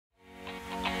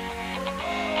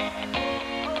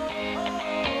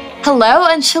Hello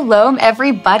and shalom,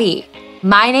 everybody.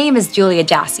 My name is Julia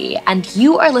Jassy, and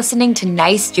you are listening to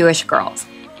Nice Jewish Girls,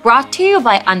 brought to you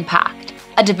by Unpacked,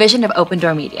 a division of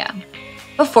OpenDor Media.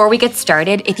 Before we get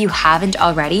started, if you haven't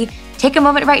already, take a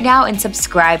moment right now and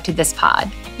subscribe to this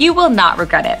pod. You will not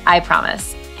regret it, I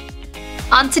promise.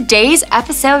 On today's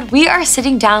episode, we are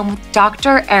sitting down with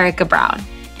Dr. Erica Brown,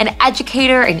 an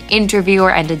educator, an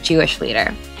interviewer, and a Jewish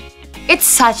leader. It's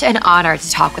such an honor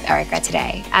to talk with Erica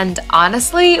today, and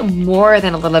honestly, more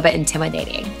than a little bit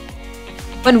intimidating.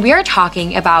 When we're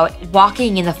talking about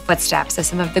walking in the footsteps of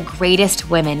some of the greatest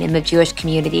women in the Jewish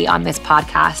community on this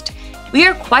podcast, we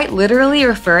are quite literally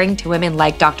referring to women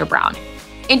like Dr. Brown.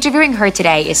 Interviewing her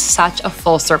today is such a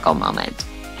full circle moment.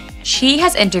 She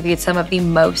has interviewed some of the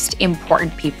most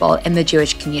important people in the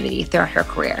Jewish community throughout her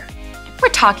career. We're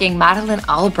talking Madeleine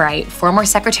Albright, former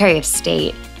Secretary of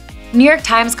State, New York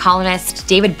Times columnist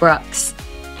David Brooks,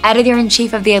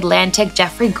 editor-in-chief of The Atlantic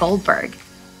Jeffery Goldberg,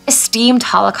 esteemed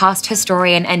Holocaust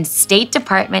historian and State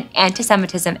Department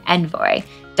anti-Semitism envoy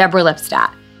Deborah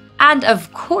Libstaft, and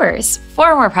of course,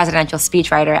 former presidential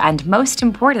speechwriter and most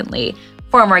importantly,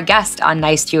 former guest on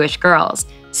Nice Jewish Girls,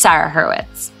 Sarah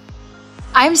Hurwitz.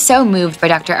 I'm so moved by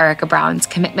Dr. Erica Brown's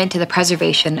commitment to the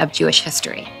preservation of Jewish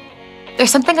history.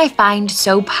 There's something I find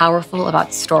so powerful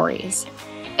about stories.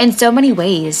 In so many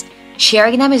ways,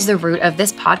 sharing them is the root of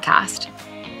this podcast.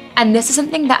 And this is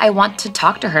something that I want to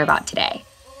talk to her about today.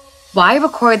 Why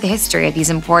record the history of these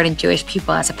important Jewish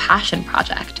people as a passion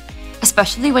project,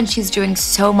 especially when she's doing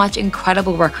so much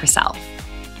incredible work herself?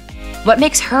 What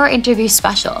makes her interviews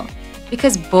special?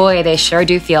 Because boy, they sure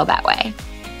do feel that way.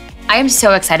 I am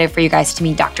so excited for you guys to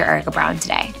meet Dr. Erica Brown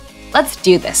today. Let's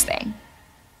do this thing.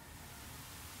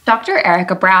 Dr.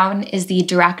 Erica Brown is the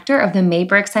director of the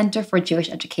Mayberg Center for Jewish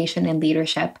Education and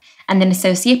Leadership and an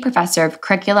associate professor of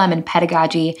curriculum and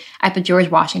pedagogy at the George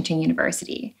Washington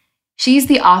University. She's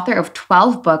the author of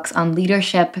 12 books on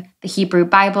leadership, the Hebrew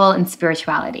Bible, and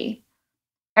spirituality.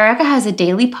 Erica has a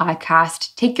daily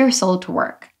podcast, Take Your Soul to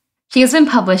Work. She has been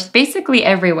published basically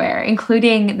everywhere,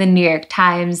 including the New York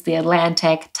Times, the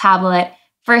Atlantic, Tablet,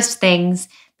 First Things,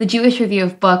 the Jewish Review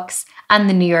of Books, and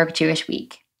the New York Jewish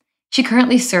Week. She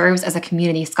currently serves as a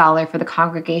community scholar for the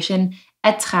congregation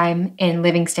Etz Chaim in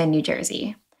Livingston, New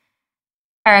Jersey.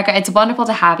 Erica, it's wonderful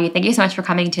to have you. Thank you so much for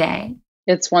coming today.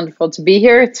 It's wonderful to be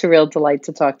here. It's a real delight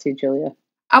to talk to you, Julia.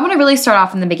 I want to really start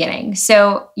off in the beginning.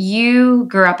 So you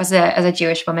grew up as a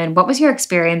Jewish woman. What was your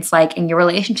experience like in your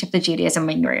relationship to Judaism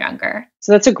when you were younger?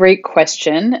 So that's a great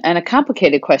question and a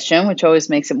complicated question, which always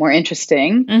makes it more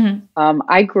interesting. Mm-hmm.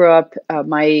 I grew up,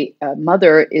 my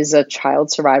mother is a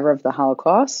child survivor of the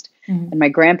Holocaust, mm-hmm. and my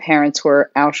grandparents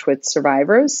were Auschwitz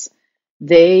survivors.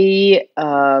 They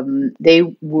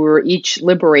were each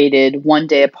liberated one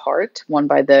day apart, one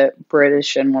by the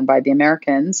British and one by the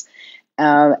Americans.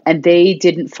 And they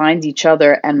didn't find each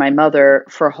other and my mother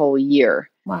for a whole year.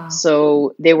 Wow.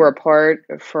 So they were apart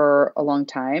for a long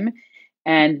time.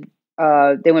 And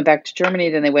they went back to Germany,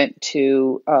 then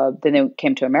they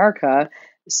came to America.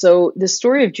 So the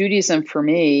story of Judaism for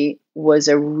me was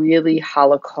a really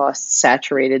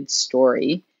Holocaust-saturated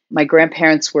story. My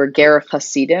grandparents were Ger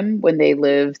Hasidim when they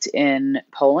lived in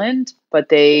Poland, but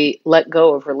they let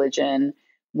go of religion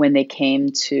when they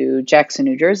came to Jackson,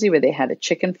 New Jersey, where they had a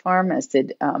chicken farm, as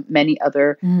did many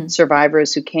other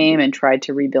survivors who came and tried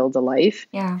to rebuild a life.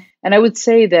 Yeah. And I would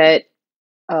say that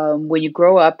when you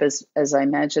grow up, as I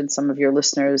imagine some of your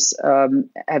listeners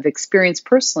have experienced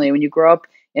personally, when you grow up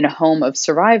in a home of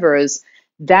survivors,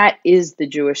 that is the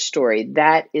Jewish story.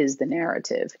 That is the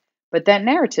narrative. But that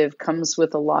narrative comes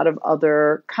with a lot of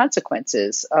other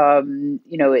consequences, and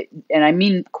I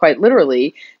mean quite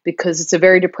literally, because it's a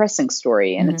very depressing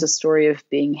story, and it's a story of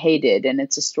being hated, and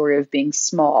it's a story of being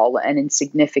small and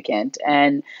insignificant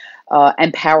and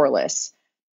powerless.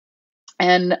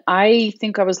 And I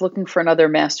think I was looking for another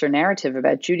master narrative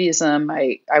about Judaism.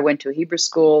 I went to a Hebrew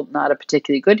school, not a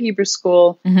particularly good Hebrew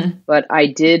school, but I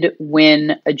did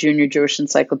win a junior Jewish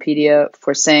encyclopedia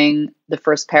for saying the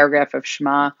first paragraph of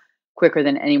Shema quicker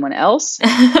than anyone else.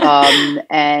 From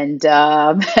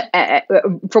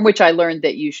which I learned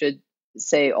that you should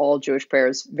say all Jewish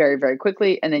prayers very, very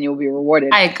quickly, and then you'll be rewarded.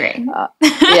 I agree.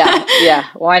 Yeah.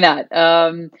 Why not?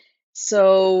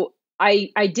 So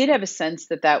I did have a sense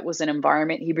that was an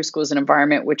environment, Hebrew school is an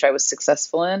environment which I was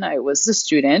successful in. I was a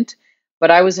student,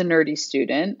 but I was a nerdy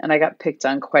student, and I got picked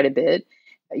on quite a bit.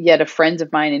 Yet a friend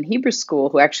of mine in Hebrew school,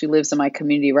 who actually lives in my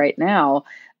community right now,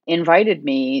 invited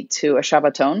me to a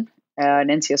Shabbaton, an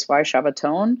NCSY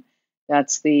Shabbaton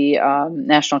That's the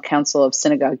National Council of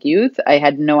Synagogue Youth. I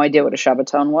had no idea what a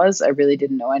Shabbaton was. I really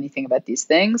didn't know anything about these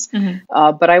things.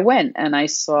 But I went and I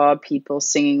saw people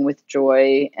singing with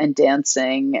joy and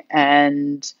dancing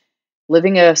and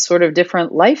living a sort of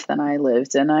different life than I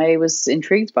lived. And I was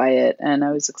intrigued by it and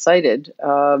I was excited.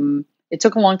 It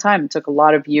took a long time. It took a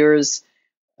lot of years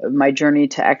of my journey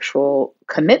to actual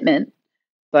commitment.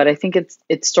 But I think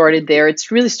it started there. It's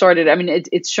really started. I mean,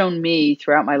 it's shown me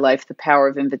throughout my life the power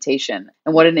of invitation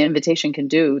and what an invitation can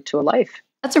do to a life.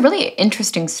 That's a really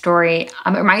interesting story.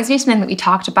 It reminds me of something that we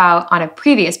talked about on a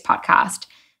previous podcast.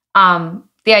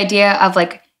 The idea of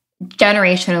like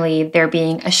generationally there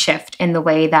being a shift in the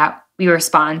way that we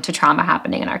respond to trauma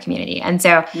happening in our community. And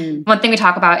so one thing we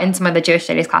talk about in some of the Jewish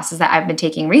studies classes that I've been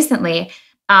taking recently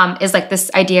is like this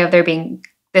idea of there being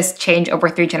this change over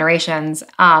 3 generations.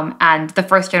 And the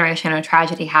first generation of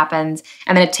tragedy happens,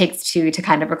 and then it takes 2 to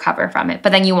kind of recover from it.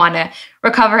 But then you want to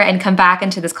recover and come back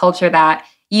into this culture that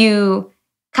you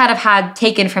kind of had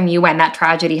taken from you when that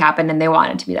tragedy happened, and they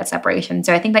wanted to be that separation.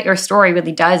 So I think that your story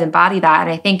really does embody that. And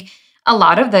I think a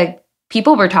lot of the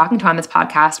people we're talking to on this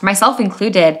podcast, myself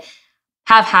included,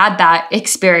 have had that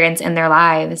experience in their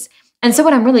lives. And so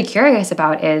what I'm really curious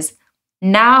about is,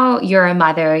 now you're a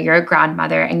mother, you're a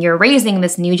grandmother, and you're raising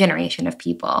this new generation of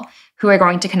people who are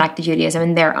going to connect to Judaism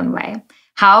in their own way.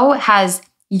 How has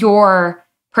your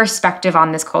perspective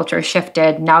on this culture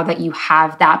shifted now that you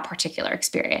have that particular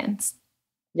experience?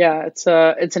 Yeah, it's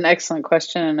an excellent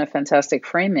question and a fantastic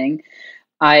framing.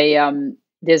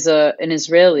 There's an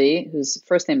Israeli whose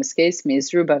first name escapes me,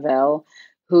 Zerubbabel,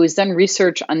 who has done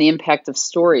research on the impact of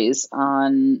stories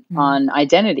on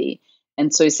identity.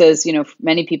 And so he says,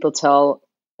 many people tell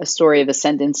a story of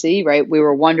ascendancy, right? We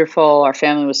were wonderful. Our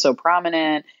family was so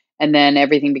prominent. And then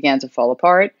everything began to fall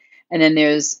apart. And then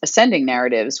there's ascending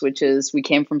narratives, which is we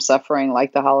came from suffering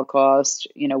like the Holocaust.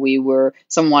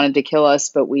 Someone wanted to kill us,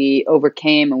 but we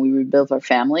overcame and we rebuilt our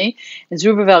family. And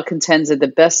Zerubbabel contends that the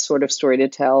best sort of story to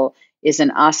tell is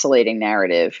an oscillating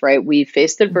narrative, right? We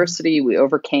faced adversity, we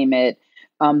overcame it.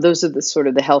 Those are the sort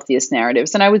of the healthiest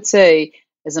narratives. And I would say,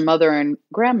 as a mother and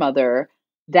grandmother,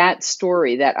 that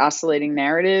story, that oscillating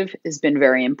narrative has been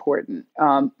very important.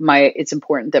 It's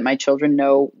important that my children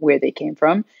know where they came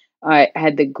from. I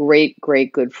had the great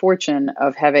good fortune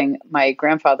of having my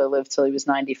grandfather live till he was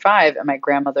 95 and my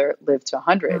grandmother lived to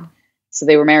 100. Wow. So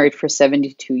they were married for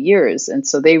 72 years. And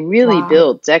so they really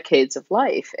built decades of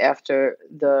life after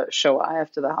the Shoah,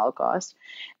 after the Holocaust.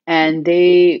 And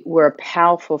they were a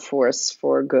powerful force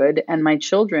for good. And my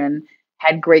children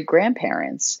had great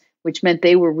grandparents, which meant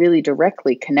they were really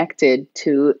directly connected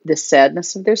to the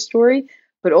sadness of their story.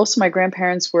 But also my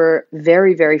grandparents were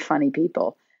very, very funny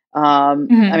people. I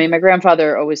mean, my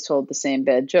grandfather always told the same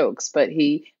bad jokes, but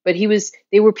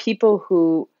they were people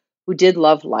who did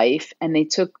love life and they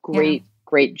took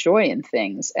great joy in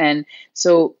things. And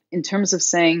so in terms of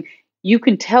saying you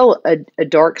can tell a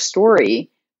dark story,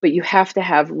 but you have to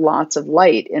have lots of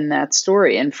light in that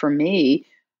story. And for me,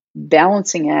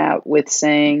 balancing out with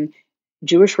saying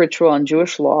Jewish ritual and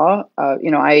Jewish law,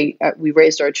 we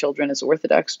raised our children as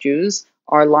Orthodox Jews.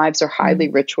 Our lives are highly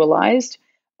ritualized.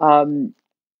 And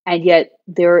yet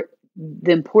the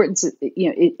importance,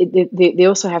 they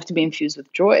also have to be infused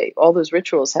with joy. All those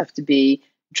rituals have to be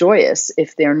joyous.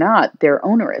 If they're not, they're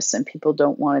onerous and people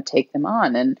don't want to take them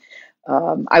on. And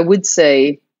I would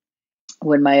say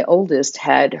when my oldest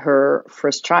had her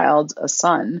first child, a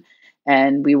son,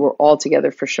 and we were all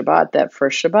together for Shabbat, that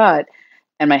first Shabbat,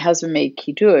 and my husband made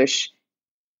Kiddush,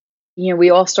 we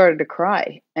all started to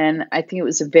cry. And I think it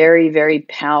was a very, very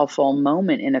powerful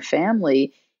moment in a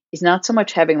family, is not so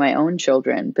much having my own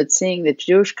children, but seeing that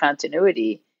Jewish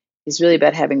continuity is really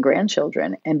about having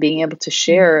grandchildren and being able to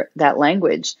share that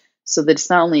language so that it's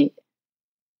not only,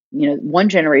 one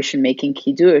generation making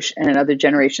Kiddush and another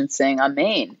generation saying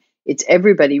Amen. It's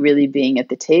everybody really being at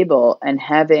the table and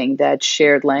having that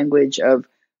shared language of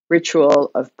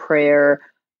ritual, of prayer,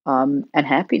 and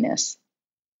happiness.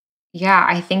 Yeah,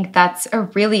 I think that's a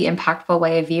really impactful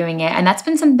way of viewing it. And that's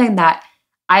been something that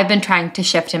I've been trying to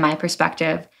shift in my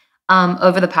perspective.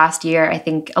 Over the past year, I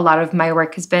think a lot of my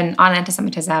work has been on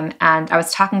anti-Semitism. And I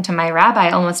was talking to my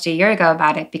rabbi almost a year ago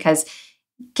about it because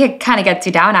it kind of gets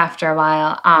you down after a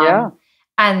while.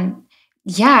 And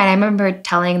I remember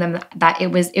telling them that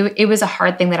it was a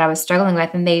hard thing that I was struggling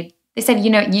with. And they said,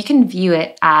 you can view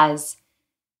it as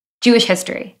Jewish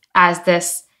history, as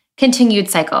this continued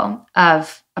cycle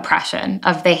of oppression,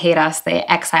 of they hate us, they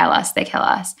exile us, they kill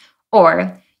us.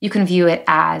 Or you can view it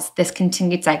as this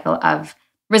continued cycle of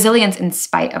resilience in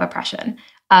spite of oppression,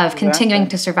 of continuing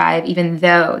to survive even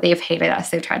though they've hated us,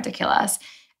 they've tried to kill us.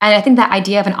 And I think that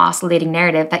idea of an oscillating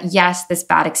narrative that, yes, this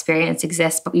bad experience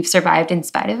exists, but we've survived in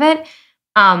spite of it,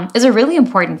 is a really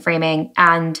important framing.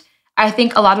 And I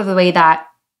think a lot of the way that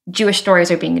Jewish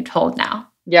stories are being told now.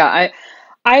 Yeah,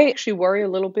 I actually worry a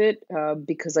little bit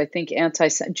because I think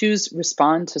Jews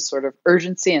respond to sort of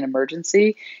urgency and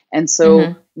emergency. And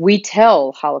so we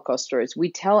tell Holocaust stories,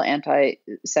 we tell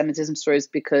anti-Semitism stories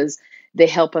because they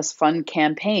help us fund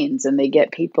campaigns and they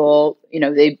get people,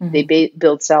 they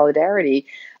build solidarity.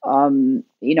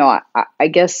 I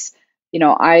guess,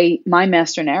 my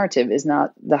master narrative is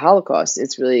not the Holocaust.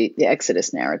 It's really the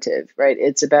Exodus narrative, right?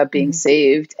 It's about being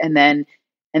saved and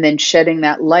then shedding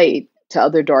that light to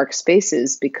other dark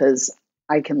spaces because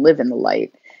I can live in the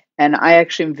light. And I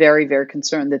actually am very, very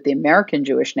concerned that the American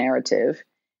Jewish narrative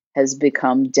has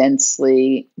become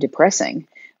densely depressing.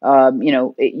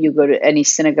 You go to any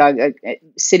synagogue,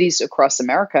 cities across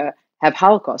America have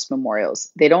Holocaust memorials.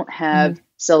 They don't have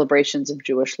celebrations of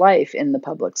Jewish life in the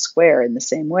public square in the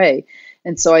same way.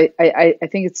 And so I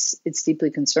think it's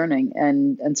deeply concerning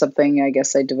and something I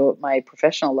guess I devote my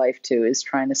professional life to is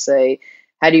trying to say,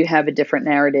 how do you have a different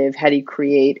narrative? How do you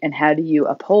create and how do you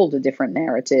uphold a different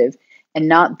narrative and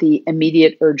not the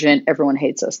immediate, urgent, everyone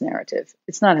hates us narrative?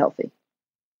 It's not healthy.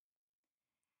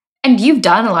 And you've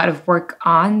done a lot of work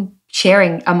on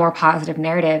sharing a more positive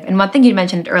narrative. And one thing you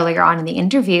mentioned earlier on in the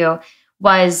interview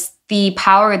was the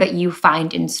power that you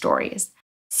find in stories.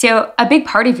 So a big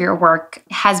part of your work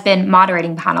has been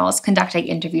moderating panels, conducting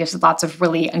interviews with lots of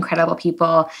really incredible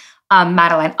people.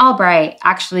 Madeleine Albright,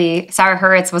 actually, Sarah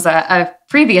Hurwitz was a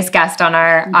previous guest on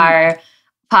our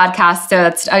podcast, so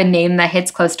that's a name that hits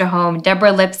close to home.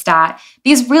 Deborah Libstaft,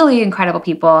 these really incredible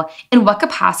people. In what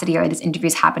capacity are these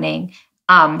interviews happening?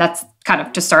 That's kind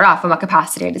of to start off, in what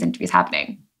capacity are these interviews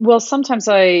happening? Well, sometimes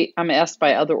I'm asked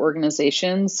by other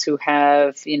organizations who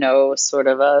have, sort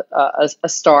of a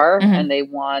star and they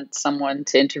want someone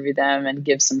to interview them and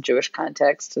give some Jewish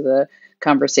context to the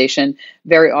conversation,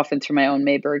 very often through my own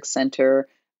Mayberg Center.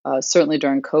 Certainly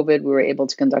during COVID, we were able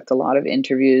to conduct a lot of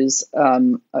interviews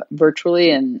virtually,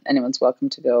 and anyone's welcome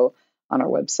to go on our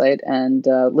website and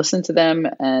listen to them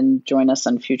and join us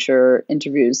on future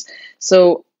interviews.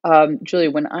 So, Julia,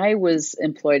 when I was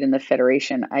employed in the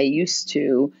Federation, I used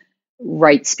to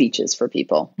write speeches for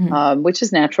people, which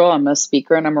is natural. I'm a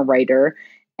speaker and I'm a writer.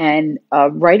 And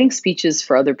writing speeches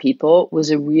for other people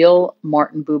was a real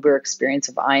Martin Buber experience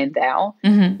of I and thou,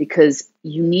 because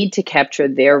you need to capture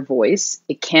their voice.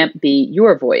 It can't be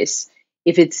your voice.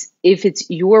 If it's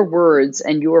your words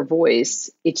and your voice,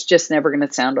 it's just never going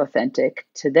to sound authentic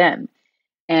to them.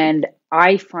 And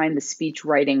I find the speech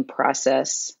writing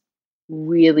process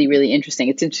really, really interesting.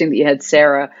 It's interesting that you had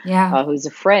Sarah, who's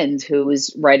a friend who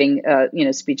was writing,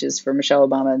 speeches for Michelle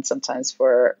Obama and sometimes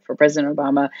for President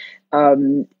Obama.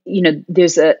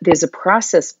 There's a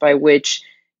process by which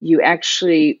you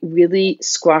actually really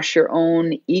squash your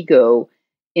own ego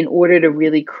in order to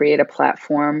really create a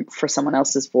platform for someone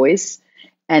else's voice.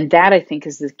 And that, I think,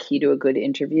 is the key to a good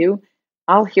interview.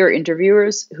 I'll hear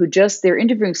interviewers who they're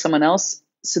interviewing someone else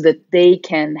so that they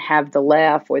can have the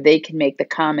laugh or they can make the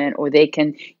comment or they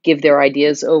can give their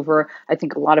ideas over. I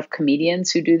think a lot of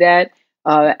comedians who do that,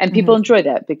 and people enjoy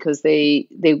that because they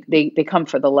come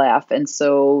for the laugh. And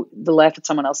so the laugh at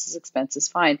someone else's expense is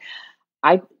fine.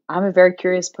 I'm a very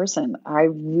curious person. I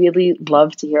really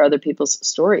love to hear other people's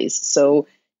stories. So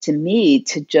to me,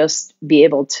 to just be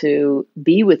able to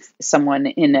be with someone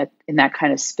in that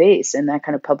kind of space, in that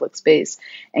kind of public space,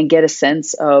 and get a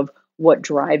sense of what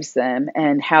drives them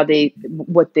and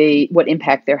what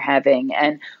impact they're having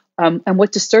and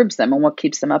what disturbs them and what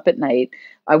keeps them up at night.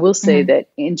 I will say that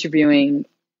interviewing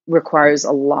requires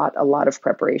a lot of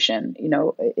preparation.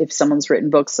 If someone's written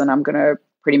books, then I'm going to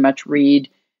pretty much read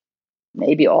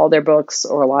maybe all their books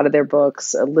or a lot of their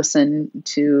books, listen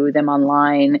to them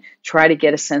online, try to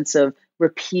get a sense of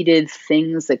repeated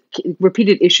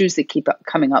issues that keep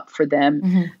coming up for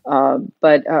them.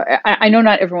 But I know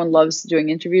not everyone loves doing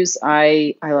interviews.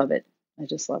 I love it. I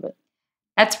just love it.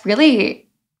 That's really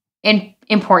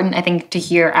important, I think, to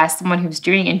hear as someone who's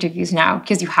doing interviews now,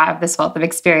 because you have this wealth of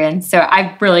experience. So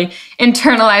I'm really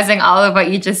internalizing all of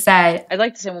what you just said. I'd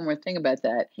like to say one more thing about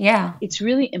that. Yeah. It's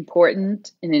really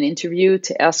important in an interview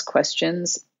to ask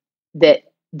questions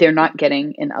that they're not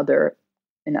getting in other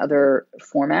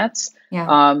formats.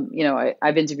 Yeah.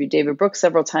 I've interviewed David Brooks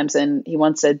several times, and he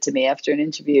once said to me after an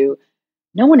interview,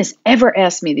 "No one has ever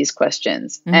asked me these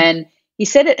questions." And he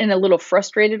said it in a little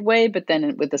frustrated way, but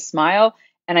then with a smile.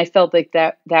 And I felt like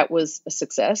that was a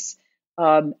success.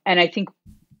 And I think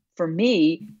for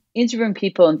me, interviewing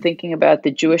people and thinking about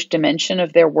the Jewish dimension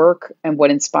of their work and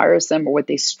what inspires them or what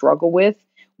they struggle with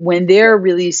when they're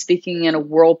really speaking in a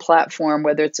world platform,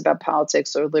 whether it's about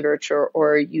politics or literature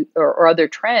or other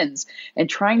trends, and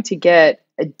trying to get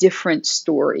a different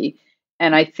story.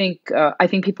 And I think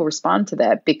people respond to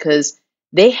that because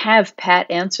they have pat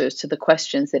answers to the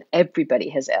questions that everybody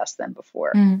has asked them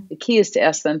before. The key is to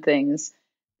ask them things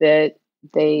that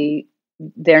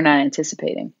they're not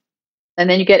anticipating. And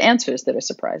then you get answers that are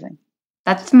surprising.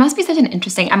 That must be such an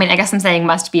interesting, I guess I'm saying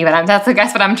must be, but that's I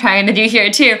guess what I'm trying to do here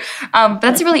too. But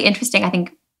that's a really interesting, I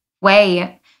think,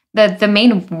 way. The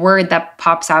main word that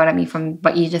pops out at me from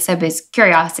what you just said is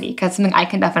curiosity, because something I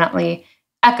can definitely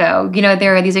echo.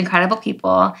 There are these incredible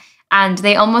people, and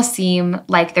they almost seem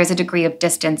like there's a degree of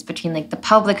distance between like the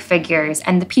public figures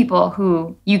and the people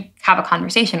who you have a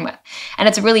conversation with. And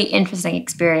it's a really interesting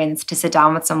experience to sit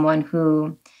down with someone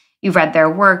who you've read their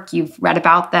work, you've read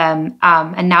about them,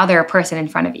 and now they're a person in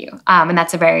front of you. And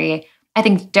that's a very, I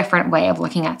think, different way of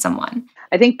looking at someone.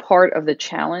 I think part of the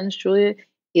challenge, Julia,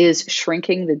 is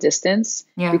shrinking the distance.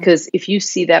 Yeah. Because if you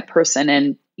see that person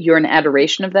and you're in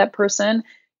adoration of that person,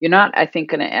 you're not, I think,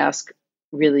 going to ask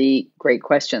really great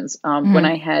questions. When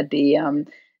I had the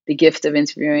gift of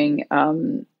interviewing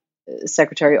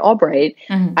Secretary Albright,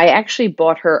 I actually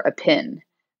bought her a pin.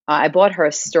 I bought her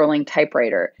a Sterling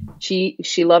typewriter.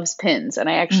 She loves pins. And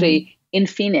I actually, in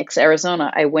Phoenix,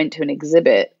 Arizona, I went to an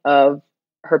exhibit of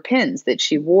her pins that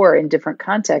she wore in different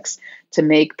contexts to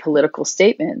make political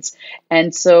statements.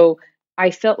 And so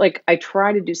I felt like I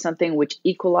try to do something which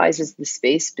equalizes the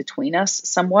space between us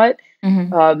somewhat,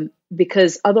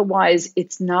 because otherwise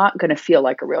it's not going to feel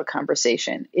like a real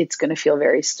conversation. It's going to feel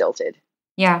very stilted.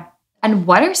 Yeah. And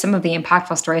what are some of the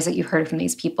impactful stories that you've heard from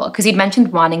these people? Because you'd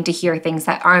mentioned wanting to hear things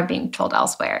that aren't being told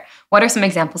elsewhere. What are some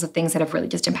examples of things that have really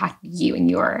just impacted you in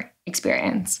your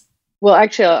experience? Well,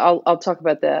 actually, I'll talk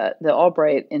about the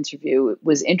Albright interview. It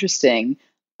was interesting.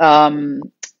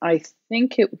 I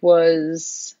think it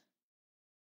was,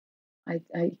 I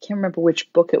can't remember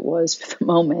which book it was for the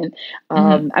moment.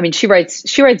 She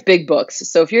writes big books.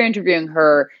 So if you're interviewing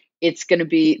her, it's going to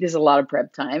be, there's a lot of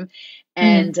prep time.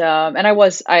 And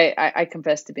I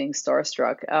confess to being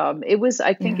starstruck. It was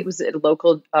at a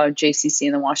local JCC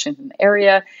in the Washington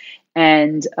area.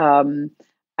 And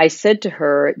I said to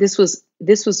her, this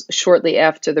was shortly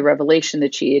after the revelation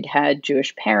that she had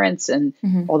Jewish parents, and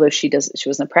although she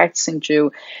wasn't a practicing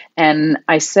Jew. And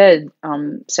I said,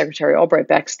 Secretary Albright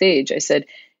backstage, I said,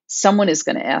 someone is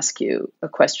going to ask you a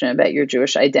question about your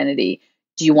Jewish identity.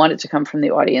 Do you want it to come from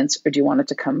the audience, or do you want it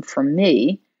to come from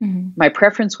me? My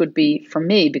preference would be from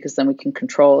me, because then we can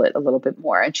control it a little bit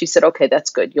more. And she said, okay,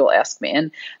 that's good. You'll ask me. And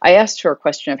I asked her a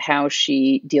question of how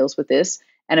she deals with this.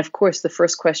 And of course, the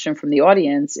first question from the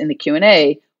audience in the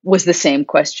Q&A was the same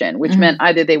question, which meant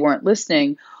either they weren't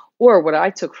listening, or what I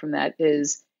took from that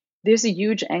is there's a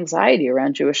huge anxiety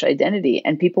around Jewish identity,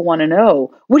 and people want to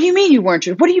know, what do you mean you weren't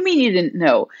Jewish? What do you mean you didn't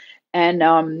know?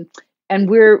 And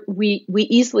we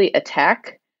easily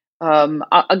attack.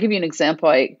 I'll give you an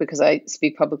example, because I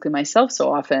speak publicly myself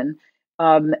so often.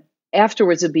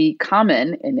 Afterwards, it'd be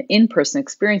common in in-person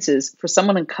experiences for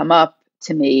someone to come up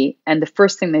to me, and the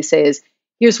first thing they say is,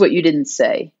 here's what you didn't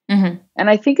say. And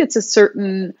I think it's a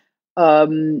certain,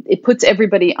 it puts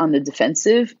everybody on the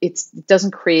defensive. It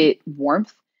doesn't create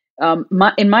warmth.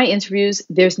 In my interviews,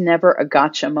 there's never a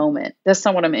gotcha moment. That's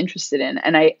not what I'm interested in.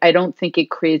 And I don't think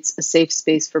it creates a safe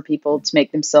space for people to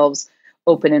make themselves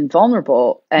open and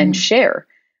vulnerable and share.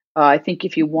 I think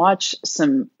if you watch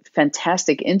some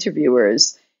fantastic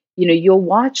interviewers, you'll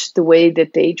watch the way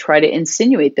that they try to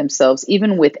insinuate themselves,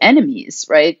 even with enemies,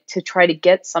 right? To try to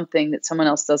get something that someone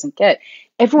else doesn't get.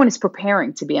 Everyone is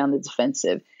preparing to be on the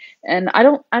defensive. And I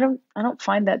don't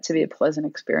find that to be a pleasant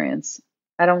experience.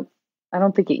 I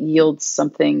don't think it yields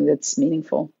something that's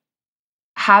meaningful.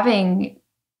 Having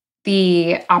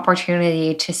the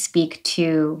opportunity to speak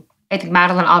to, I think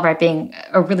Madeleine Albright being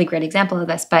a really great example of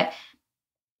this, but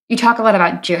you talk a lot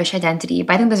about Jewish identity,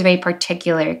 but I think there's a very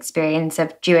particular experience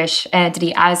of Jewish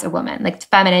identity as a woman, like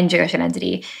feminine Jewish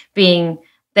identity being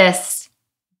this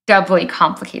doubly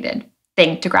complicated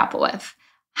thing to grapple with.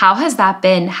 How has that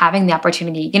been, having the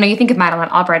opportunity? You think of Madeleine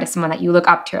Albright as someone that you look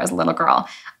up to as a little girl.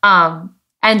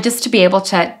 And just to be able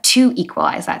to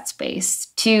equalize that space,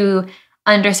 to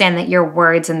understand that your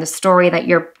words and the story that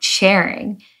you're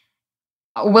sharing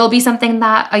will be something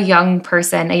that a young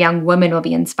person, a young woman will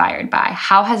be inspired by.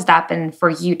 How has that been for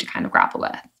you to kind of grapple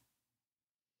with?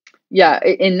 Yeah,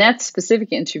 in that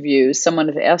specific interview, someone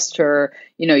had asked her,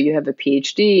 you have a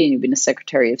PhD and you've been a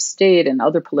Secretary of State and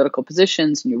other political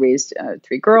positions, and you raised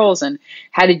 3 girls, and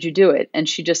how did you do it? And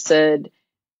she just said,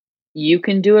 you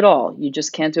can do it all. You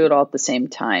just can't do it all at the same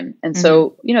time. And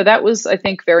so, that was, I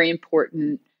think, very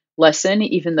important lesson,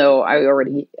 even though I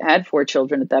already had 4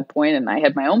 children at that point and I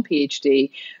had my own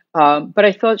PhD. But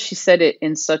I thought she said it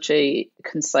in such a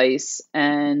concise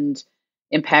and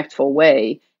impactful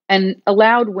way, and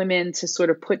allowed women to sort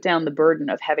of put down the burden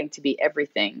of having to be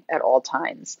everything at all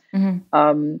times.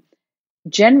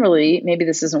 Generally, maybe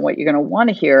this isn't what you're going to want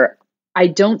to hear, I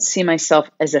don't see myself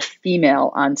as a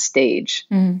female on stage.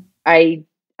 I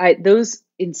those,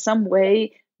 in some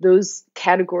way, those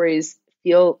categories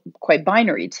feel quite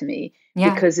binary to me,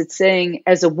 because it's saying,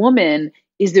 as a woman,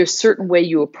 is there a certain way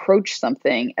you approach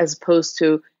something, as opposed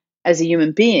to, as a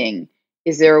human being,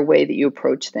 is there a way that you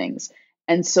approach things?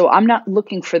 And so I'm not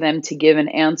looking for them to give an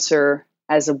answer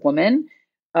as a woman.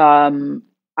 And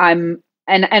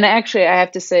actually, I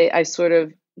have to say, I sort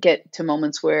of get to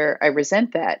moments where I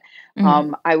resent that.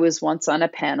 I was once on a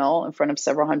panel in front of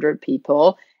several hundred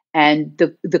people, and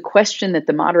the question that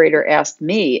the moderator asked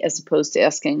me, as opposed to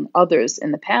asking others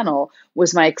in the panel,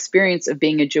 was my experience of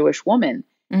being a Jewish woman.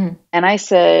 And I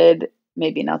said,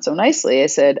 maybe not so nicely, I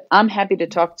said, I'm happy to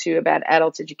talk to you about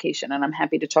adult education, and I'm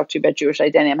happy to talk to you about Jewish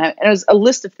identity. And it was a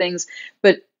list of things,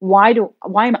 but why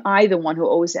am I the one who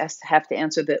always has to have to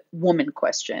answer the woman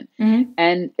question?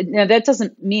 And that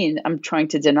doesn't mean I'm trying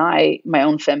to deny my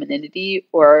own femininity,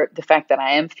 or the fact that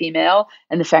I am female,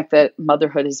 and the fact that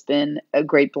motherhood has been a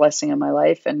great blessing in my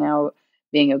life, and now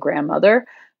being a grandmother.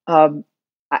 I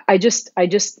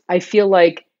feel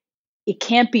like it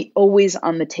can't be always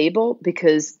on the table,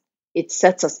 because it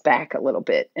sets us back a little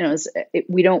bit.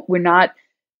 We're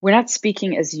not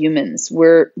speaking as humans.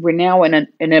 We're now in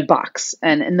a box,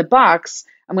 and in the box,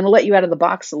 I'm going to let you out of the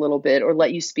box a little bit, or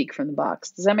let you speak from the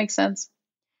box. Does that make sense?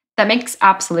 That makes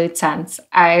absolute sense.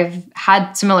 I've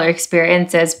had similar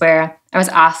experiences where I was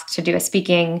asked to do a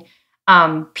speaking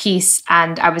piece,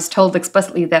 and I was told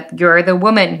explicitly that you're the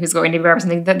woman who's going to be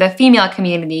representing the female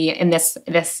community in this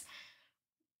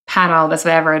panel, this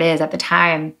whatever it is at the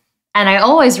time. And I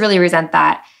always really resent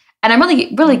that. And I'm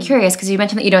really, really curious, because you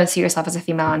mentioned that you don't see yourself as a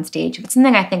female on stage. It's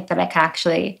something I think that I can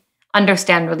actually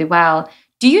understand really well.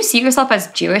 Do you see yourself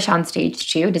as Jewish on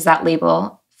stage too? Does that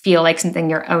label feel like something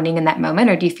you're owning in that moment?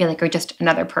 Or do you feel like you're just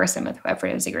another person with whoever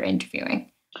it is that you're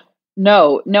interviewing?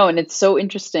 No. And it's so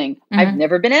interesting. I've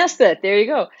never been asked that. There you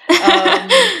go.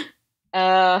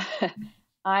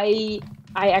 I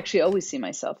actually always see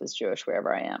myself as Jewish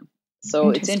wherever I am.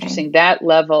 So it's interesting, that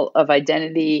level of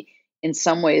identity, in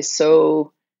some ways,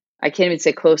 so I can't even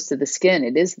say close to the skin.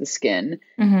 It is the skin.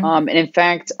 And in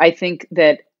fact, I think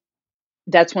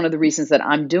that's one of the reasons that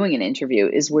I'm doing an interview,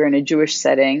 is we're in a Jewish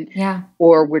setting,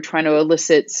 or we're trying to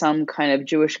elicit some kind of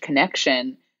Jewish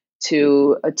connection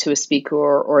to a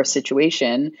speaker or a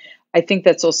situation. I think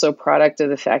that's also a product of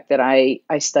the fact that I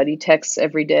study texts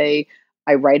every day.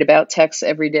 I write about texts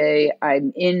every day.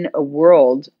 I'm in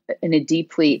a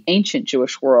deeply ancient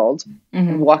Jewish world,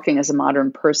 and walking as a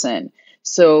modern person.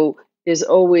 So there's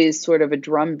always sort of a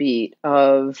drumbeat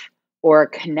or a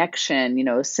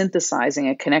connection, synthesizing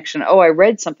a connection. Oh, I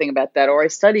read something about that, or I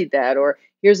studied that, or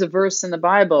here's a verse in the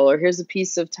Bible, or here's a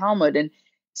piece of Talmud. And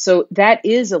so that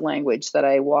is a language that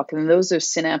I walk, and those are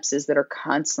synapses that are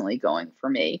constantly going for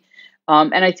me.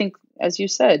 And I think, as you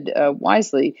said,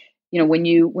 wisely, when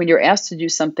you're asked to do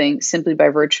something simply by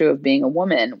virtue of being a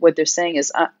woman, what they're saying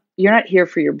is, you're not here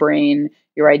for your brain,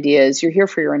 your ideas, you're here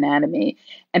for your anatomy.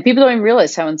 And people don't even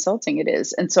realize how insulting it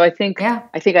is. And so I think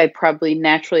I probably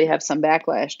naturally have some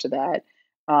backlash to that.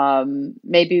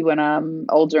 Maybe when I'm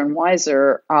older and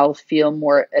wiser, I'll feel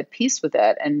more at peace with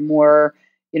that, and more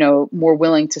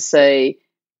willing to say,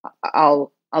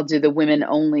 I'll do the women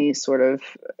only sort of,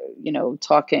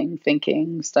 talking,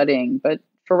 thinking, studying. But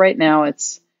for right now,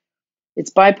 it's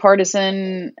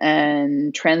bipartisan,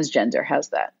 and transgender has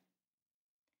that.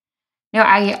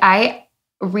 I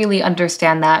really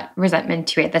understand that resentment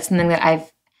to it. That's something that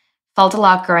I've felt a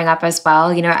lot growing up as well.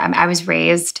 I was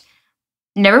raised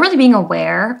never really being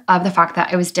aware of the fact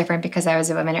that I was different because I was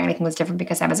a woman, or anything was different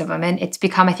because I was a woman. It's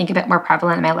become, I think, a bit more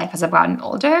prevalent in my life as I've gotten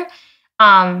older.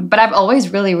 But I've always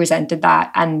really resented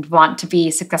that, and want to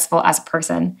be successful as a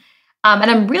person.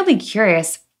 And I'm really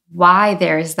curious why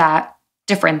there's that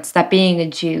difference, that being a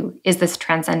Jew is this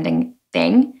transcending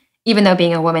thing, even though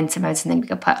being a woman sometimes is something we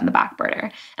could put on the back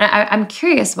burner. And I'm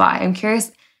curious why. I'm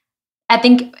curious. I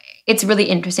think it's really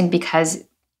interesting because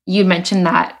you mentioned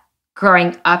that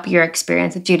growing up, your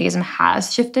experience with Judaism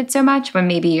has shifted so much, when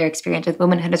maybe your experience with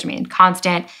womanhood has remained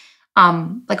constant.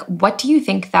 What do you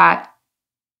think that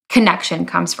connection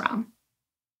comes from?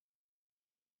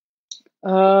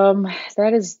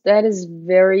 That is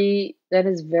very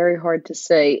hard to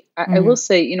say. I will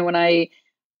say, when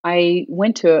I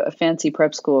went to a fancy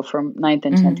prep school from ninth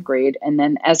and 10th grade. And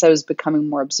then as I was becoming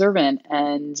more observant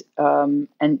and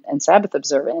Sabbath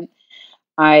observant,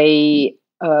 there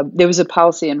was a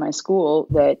policy in my school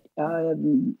that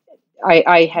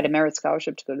I had a merit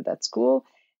scholarship to go to that school.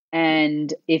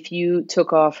 And if you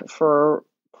took off for,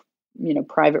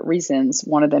 private reasons,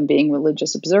 one of them being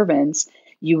religious observance,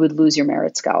 you would lose your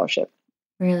merit scholarship.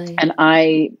 Really? And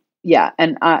my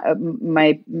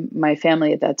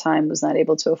family at that time was not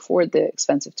able to afford the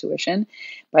expensive tuition.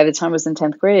 By the time I was in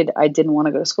 10th grade, I didn't want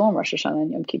to go to school on Rosh Hashanah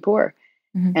and Yom Kippur.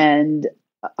 And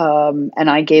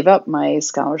I gave up my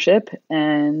scholarship,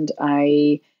 and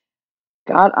I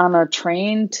got on a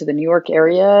train to the New York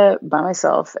area by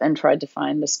myself and tried to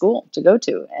find a school to go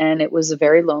to. And it was a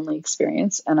very lonely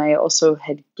experience. And I also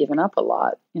had given up a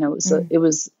lot.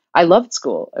 I loved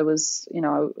school. It was,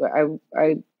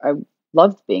 I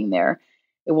loved being there.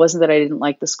 It wasn't that I didn't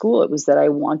like the school. It was that I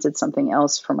wanted something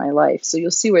else for my life. So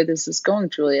you'll see where this is going,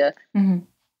 Julia.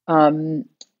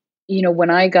 When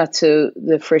I got to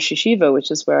the Frisch Yeshiva,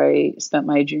 which is where I spent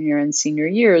my junior and senior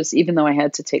years, even though I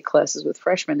had to take classes with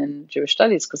freshmen in Jewish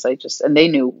studies, and they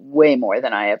knew way more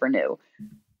than I ever knew.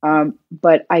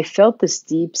 But I felt this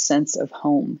deep sense of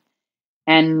home.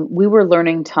 And we were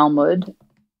learning Talmud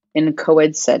in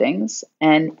co-ed settings,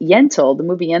 and Yentl, the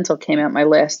movie Yentl, came out my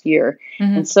last year.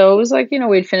 And so it was like,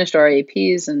 we'd finished our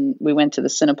APs and we went to the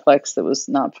Cineplex that was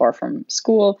not far from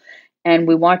school. And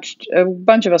a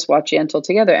bunch of us watched Yentl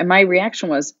together. And my reaction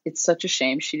was, it's such a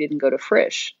shame she didn't go to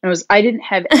Frisch. And I didn't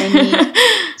have any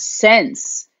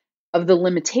sense of the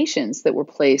limitations that were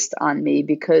placed on me,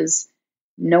 because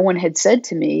no one had said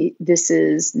to me, this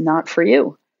is not for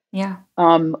you. Yeah.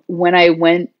 When I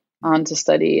went on to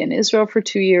study in Israel for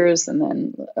 2 years, and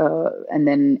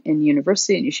then in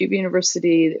university, in Yeshiva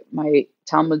University, my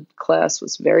Talmud class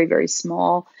was very, very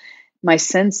small. My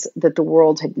sense that the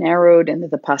world had narrowed and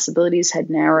that the possibilities had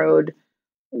narrowed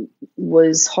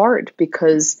was hard,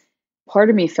 because part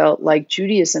of me felt like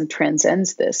Judaism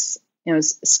transcends this.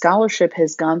 Scholarship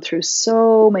has gone through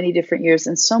so many different years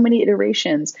and so many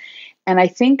iterations. And I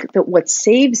think that what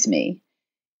saves me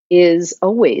is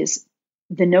always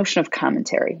the notion of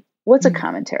commentary. What's a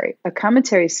commentary? A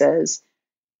commentary says,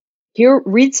 here,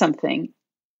 read something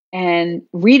and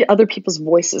read other people's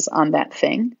voices on that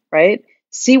thing, right?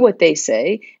 See what they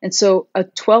say. And so a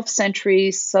 12th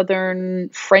century Southern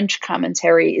French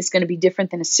commentary is going to be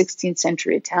different than a 16th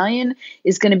century Italian,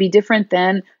 is going to be different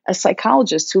than a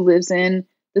psychologist who lives in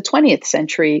the 20th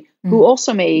century, who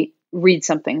also may read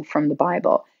something from the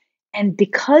Bible. And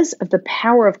because of the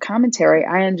power of commentary,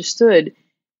 I understood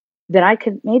that I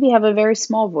could maybe have a very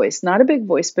small voice, not a big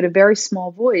voice, but a very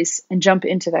small voice, and jump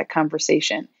into that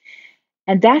conversation.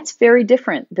 And that's very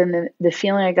different than the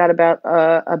feeling I got about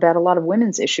a lot of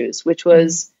women's issues, which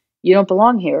was, you don't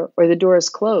belong here, or the door is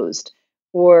closed,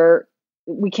 or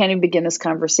we can't even begin this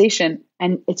conversation.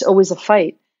 And it's always a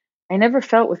fight. I never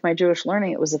felt with my Jewish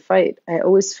learning it was a fight. I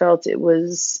always felt it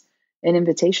was an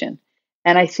invitation.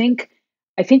 And I think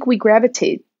we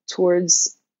gravitate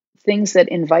towards things that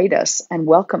invite us and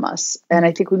welcome us. And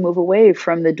I think we move away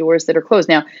from the doors that are closed.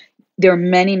 Now, there are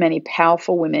many, many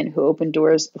powerful women who opened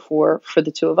doors before for the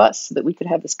two of us so that we could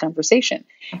have this conversation.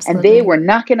 Absolutely. And they were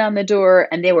knocking on the door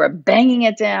and they were banging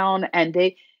it down.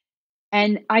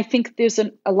 And I think there's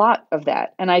a lot of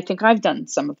that. And I think I've done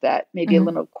some of that, maybe a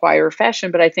little quieter fashion,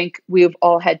 but I think we've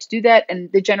all had to do that.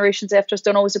 And the generations after us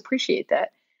don't always appreciate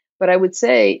that. But I would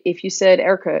say, if you said,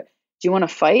 Erica, do you want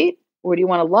to fight or do you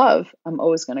want to love? I'm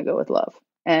always going to go with love.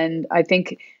 And I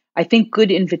think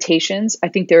good invitations. I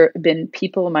think there have been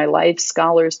people in my life,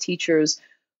 scholars, teachers,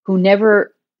 who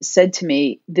never said to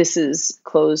me, this is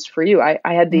closed for you. I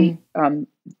had the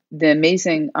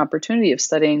amazing opportunity of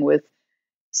studying with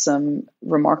some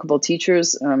remarkable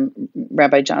teachers.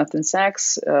 Rabbi Jonathan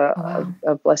Sachs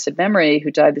of blessed memory,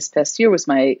 who died this past year, was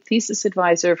my thesis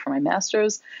advisor for my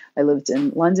master's. I lived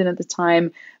in London at the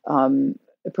time.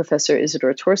 Professor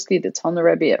Isidore Torsky, the Talmud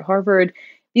Rebbe at Harvard.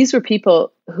 These were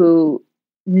people who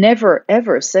never,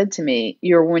 ever said to me,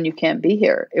 you're one, you can't be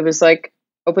here. It was like,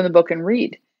 open the book and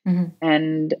read.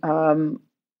 And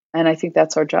I think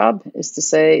that's our job, is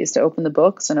to open the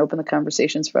books and open the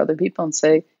conversations for other people and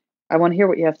say, I want to hear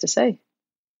what you have to say.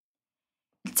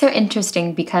 It's so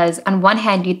interesting because on one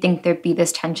hand, you'd think there'd be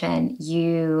this tension.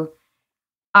 You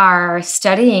are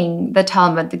studying the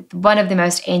Talmud, one of the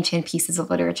most ancient pieces of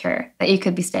literature that you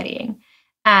could be studying.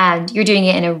 And you're doing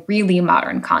it in a really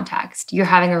modern context. You're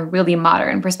having a really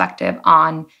modern perspective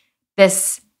on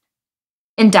this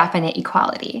indefinite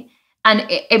equality. And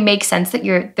it makes sense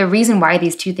that the reason why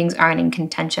these two things aren't in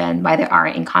contention, why they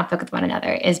aren't in conflict with one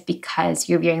another, is because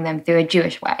you're viewing them through a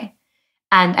Jewish way.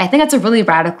 And I think that's a really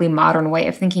radically modern way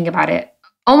of thinking about it,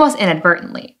 almost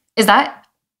inadvertently. Is that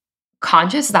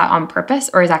conscious? Is that on purpose?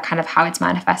 Or is that kind of how it's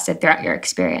manifested throughout your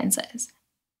experiences?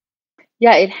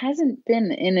 Yeah, it hasn't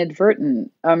been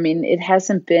inadvertent. I mean, it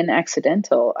hasn't been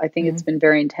accidental. I think it's been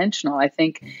very intentional. I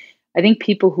think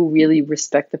people who really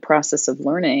respect the process of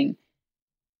learning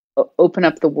open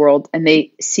up the world and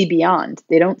they see beyond.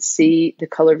 They don't see the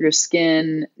color of your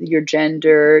skin, your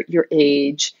gender, your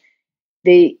age.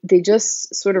 They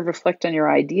just sort of reflect on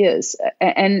your ideas.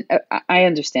 And I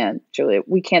understand, Julia,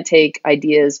 we can't take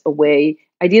ideas away.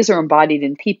 Ideas are embodied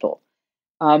in people.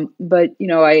 But,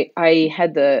 I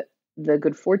had the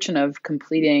good fortune of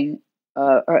completing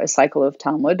a cycle of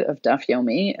Talmud, of Daf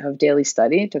Yomi, of daily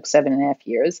study. It took 7.5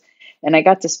 years. And I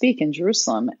got to speak in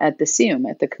Jerusalem at the Siyum,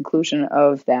 at the conclusion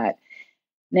of that.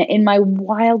 Now, in my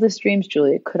wildest dreams,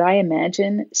 Julia, could I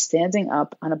imagine standing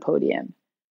up on a podium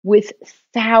with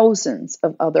thousands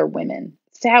of other women,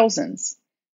 thousands?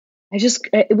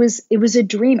 It was a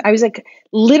dream. I was like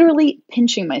literally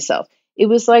pinching myself. It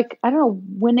was like, I don't know,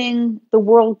 winning the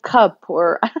World Cup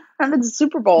or I don't know, the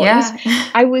Super Bowl. Yeah.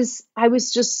 I was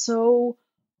just so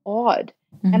awed.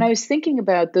 And I was thinking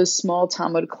about those small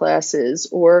Talmud classes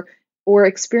or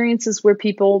experiences where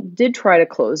people did try to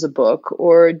close a book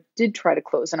or did try to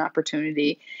close an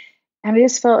opportunity. And I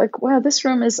just felt like, wow, this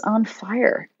room is on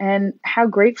fire, and how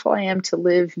grateful I am to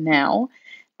live now.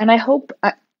 And I hope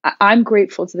I'm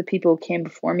grateful to the people who came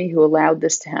before me who allowed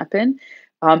this to happen.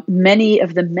 Many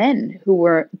of the men who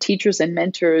were teachers and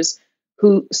mentors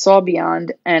who saw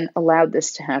beyond and allowed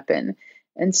this to happen.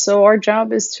 And so our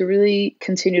job is to really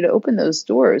continue to open those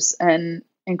doors and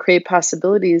create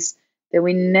possibilities that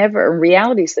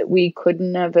realities that we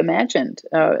couldn't have imagined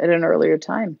at an earlier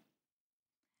time.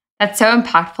 That's so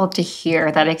impactful to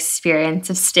hear that experience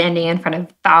of standing in front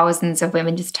of thousands of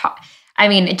women just talk. I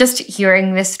mean, just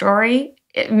hearing this story,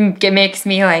 it makes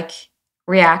me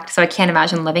react. So I can't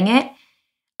imagine living it.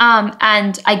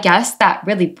 And I guess that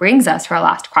really brings us to our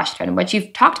last question, which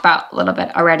you've talked about a little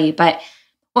bit already. But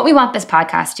what we want this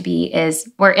podcast to be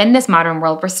is we're in this modern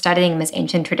world, we're studying this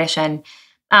ancient tradition.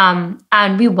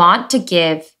 And we want to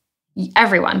give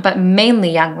everyone, but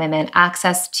mainly young women,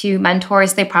 access to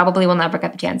mentors they probably will never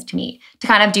get the chance to meet, to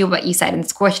kind of do what you said and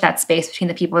squish that space between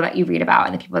the people that you read about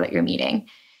and the people that you're meeting.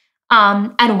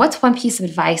 And what's one piece of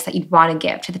advice that you'd want to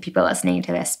give to the people listening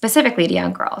to this, specifically to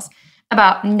young girls,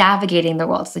 about navigating the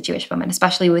world as a Jewish woman,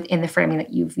 especially within the framing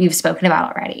that you've spoken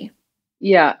about already?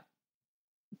 Yeah.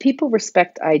 People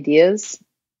respect ideas.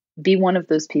 Be one of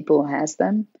those people who has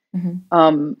them.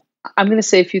 I'm going to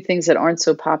say a few things that aren't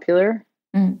so popular.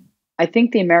 I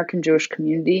think the American Jewish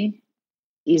community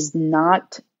is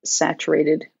not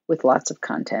saturated with lots of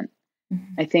content.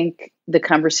 I think the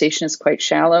conversation is quite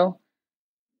shallow.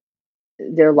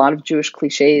 There are a lot of Jewish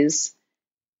cliches.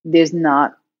 There's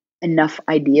not enough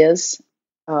ideas.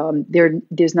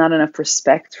 There's not enough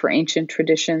respect for ancient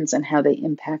traditions and how they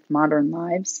impact modern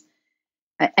lives.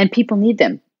 And people need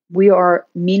them. We are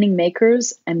meaning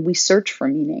makers and we search for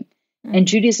meaning. And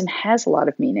Judaism has a lot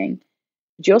of meaning,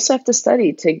 but you also have to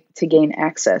study to gain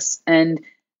access. And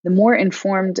the more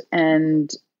informed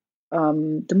and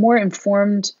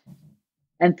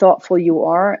thoughtful you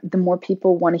are, the more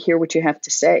people want to hear what you have to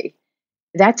say.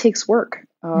 That takes work.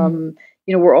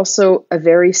 We're also a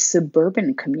very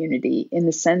suburban community in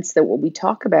the sense that what we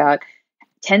talk about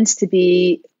tends to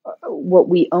be what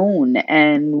we own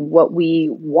and what we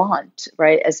want,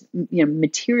 right? As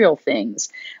material things.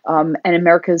 And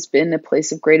America has been a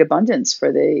place of great abundance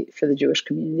for the Jewish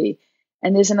community.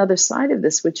 And there's another side of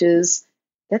this, which is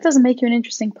that doesn't make you an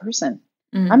interesting person.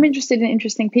 I'm interested in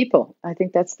interesting people. I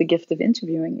think that's the gift of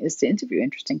interviewing, is to interview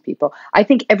interesting people. I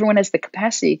think everyone has the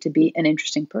capacity to be an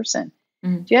interesting person.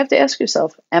 Do you have to ask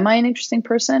yourself, am I an interesting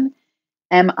person?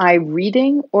 Am I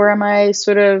reading, or am I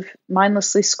sort of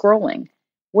mindlessly scrolling?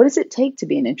 What does it take to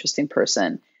be an interesting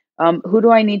person? Who do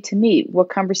I need to meet? What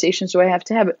conversations do I have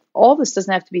to have? All this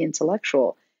doesn't have to be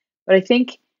intellectual, but I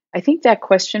think that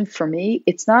question for me,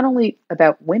 it's not only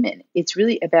about women, it's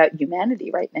really about humanity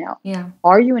right now. Yeah.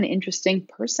 Are you an interesting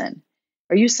person?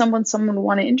 Are you someone would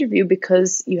want to interview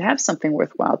because you have something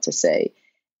worthwhile to say?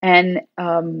 And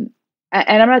I'm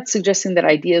not suggesting that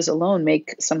ideas alone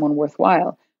make someone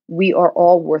worthwhile. We are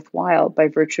all worthwhile by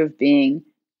virtue of being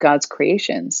God's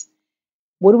creations.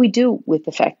 What do we do with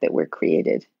the fact that we're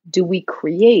created? Do we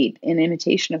create in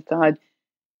imitation of God?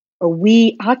 Are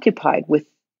we occupied with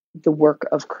the work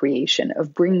of creation,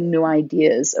 of bringing new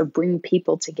ideas, of bringing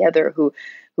people together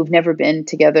who've never been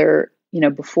together,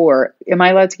 before? Am I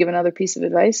allowed to give another piece of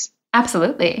advice?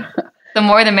 Absolutely. The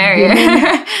more the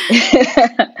merrier.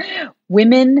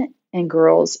 Women and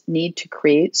girls need to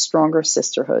create stronger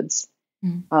sisterhoods.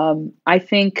 I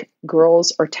think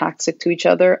girls are toxic to each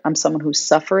other. I'm someone who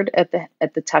suffered at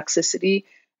the toxicity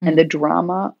and the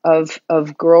drama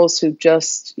of girls who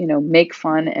just, make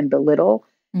fun and belittle.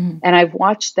 And I've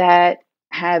watched that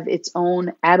have its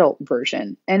own adult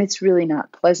version, and it's really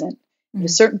not pleasant. At a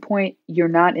certain point, you're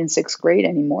not in 6th grade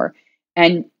anymore,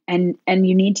 and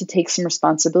you need to take some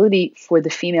responsibility for the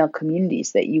female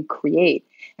communities that you create.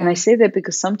 And I say that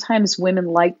because sometimes women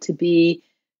like to be,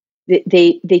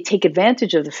 they take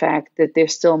advantage of the fact that they're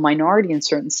still a minority in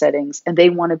certain settings, and they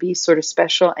want to be sort of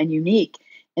special and unique,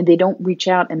 and they don't reach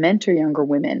out and mentor younger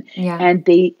women.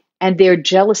 And they're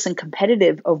jealous and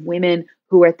competitive of women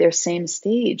who are at their same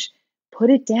stage. Put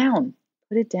it down.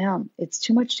 It's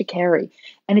too much to carry.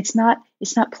 And it's not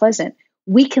pleasant.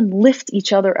 We can lift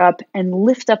each other up and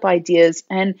lift up ideas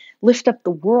and lift up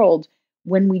the world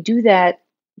when we do that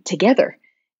together.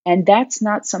 And that's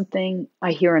not something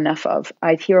I hear enough of.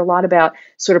 I hear a lot about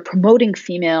sort of promoting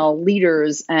female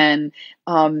leaders and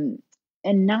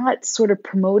not sort of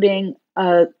promoting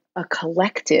a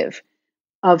collective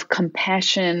of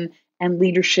compassion and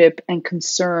leadership and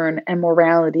concern and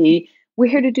morality. We're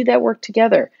here to do that work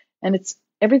together. And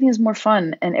everything is more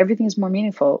fun and everything is more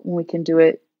meaningful when we can do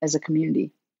it as a community.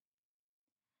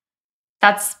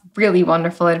 That's really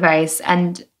wonderful advice.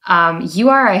 And you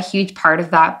are a huge part of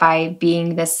that by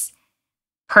being this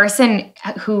person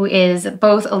who is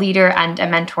both a leader and a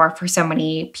mentor for so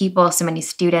many people, so many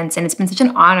students. And it's been such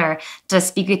an honor to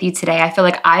speak with you today. I feel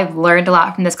like I've learned a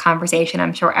lot from this conversation.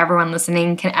 I'm sure everyone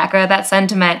listening can echo that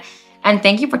sentiment. And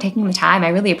thank you for taking the time. I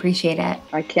really appreciate it.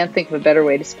 I can't think of a better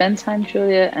way to spend time,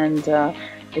 Julia. And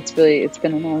it's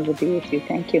been an honor to be with you.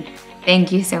 Thank you.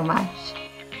 Thank you so much.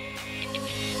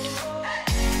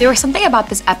 There was something about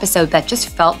this episode that just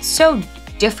felt so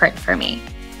different for me.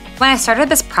 When I started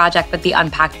this project with the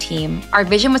Unpacked team, our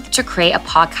vision was to create a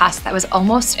podcast that was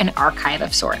almost an archive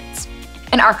of sorts.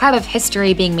 An archive of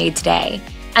history being made today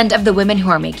and of the women who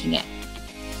are making it.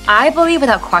 I believe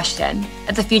without question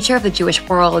that the future of the Jewish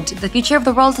world, the future of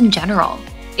the world in general,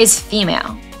 is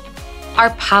female.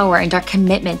 Our power and our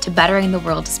commitment to bettering the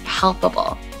world is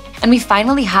palpable, and we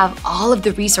finally have all of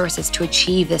the resources to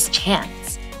achieve this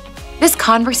chance. This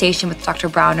conversation with Dr.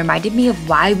 Brown reminded me of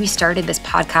why we started this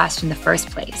podcast in the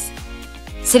first place.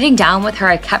 Sitting down with her,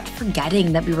 I kept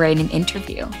forgetting that we were in an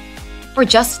interview. For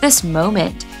just this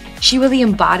moment, she really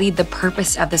embodied the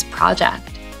purpose of this project: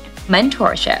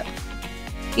 mentorship.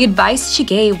 The advice she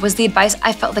gave was the advice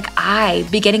I felt like I,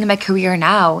 beginning my career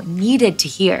now, needed to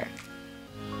hear.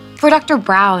 For Dr.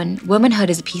 Brown, womanhood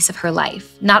is a piece of her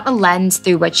life, not a lens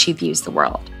through which she views the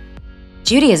world.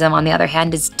 Judaism, on the other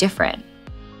hand, is different.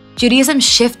 Judaism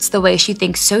shifts the way she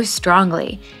thinks so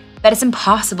strongly that it's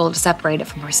impossible to separate it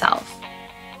from herself.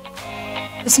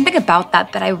 There's something about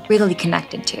that I really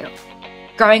connected to.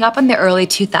 Growing up in the early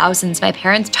 2000s, my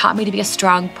parents taught me to be a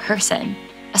strong person,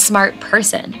 a smart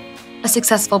person, a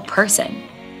successful person.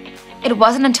 It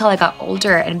wasn't until I got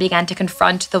older and began to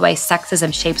confront the way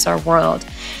sexism shapes our world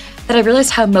that I realized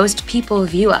how most people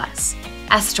view us,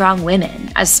 as strong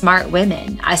women, as smart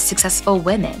women, as successful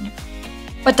women.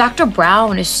 But Dr.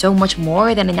 Brown is so much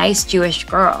more than a nice Jewish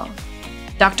girl.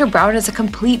 Dr. Brown is a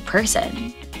complete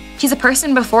person. She's a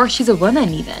person before she's a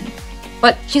woman even.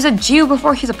 But she's a Jew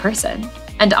before she's a person.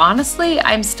 And honestly,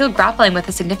 I'm still grappling with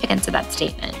the significance of that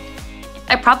statement.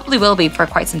 I probably will be for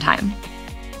quite some time.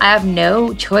 I have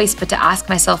no choice but to ask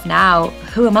myself now,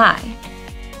 who am I?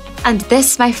 And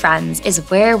this, my friends, is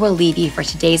where we'll leave you for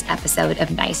today's episode of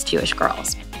Nice Jewish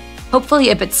Girls. Hopefully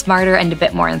a bit smarter and a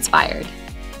bit more inspired.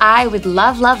 I would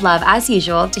love, as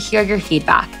usual, to hear your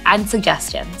feedback and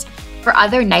suggestions for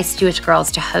other nice Jewish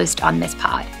girls to host on this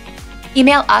pod.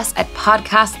 Email us at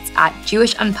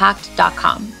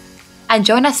podcasts@jewishunpacked.com. And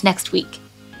join us next week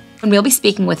when we'll be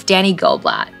speaking with Danny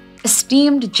Goldblatt,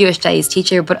 esteemed Jewish studies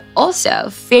teacher, but also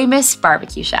famous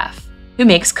barbecue chef who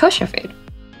makes kosher food.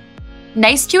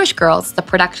 Nice Jewish Girls is the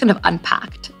production of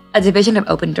Unpacked, a division of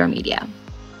OpenDor Media.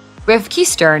 Rivki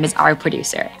Stern is our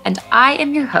producer, and I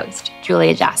am your host,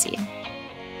 Julia Jassy.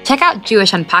 Check out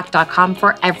JewishUnpacked.com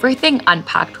for everything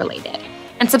Unpacked related,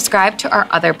 and subscribe to our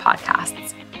other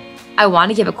podcasts. I want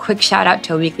to give a quick shout out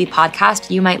to a weekly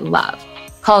podcast you might love,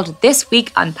 called This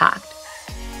Week Unpacked.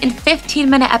 In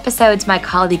 15-minute episodes, my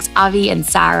colleagues Avi and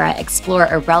Sarah explore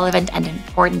a relevant and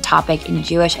important topic in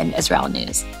Jewish and Israel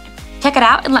news. Check it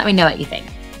out and let me know what you think.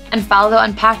 And follow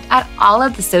Unpacked at all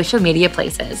of the social media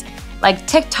places, like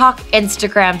TikTok,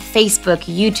 Instagram, Facebook,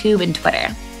 YouTube, and Twitter.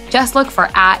 Just look for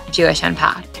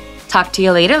 @JewishUnpacked. Talk to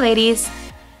you later, ladies.